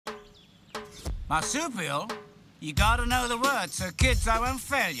Marsupial? You gotta know the word, so kids, I won't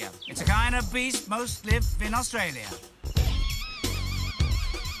fail you. It's a kind of beast, most live in Australia.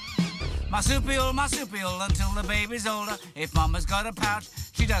 Marsupial, marsupial, until the baby's older. If mama's got a pouch,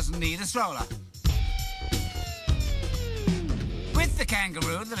 she doesn't need a stroller. With the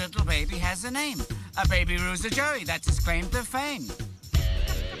kangaroo, the little baby has a name. A baby roo's a joey, that's his claim to fame.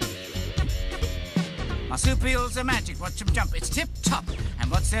 Marsupials are magic, watch them jump, it's tip-top.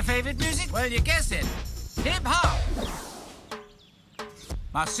 And what's their favourite music? Well, you guessed it, hip-hop.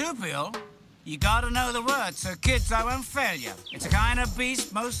 Marsupial? You gotta know the word, so kids, I won't fail you. It's a kind of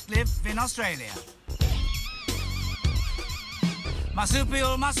beast, most live in Australia.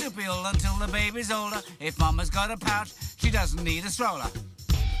 Marsupial, marsupial, until the baby's older. If mama's got a pouch, she doesn't need a stroller.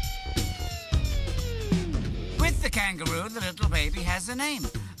 With the kangaroo, the little baby has a name.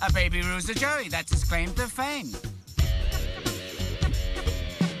 A baby roo's a joey, that's his claim to fame.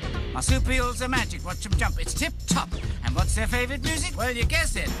 Marsupials are magic, watch them jump, it's tip-top. And what's their favourite music? Well, you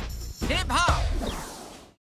guessed it, hip-hop.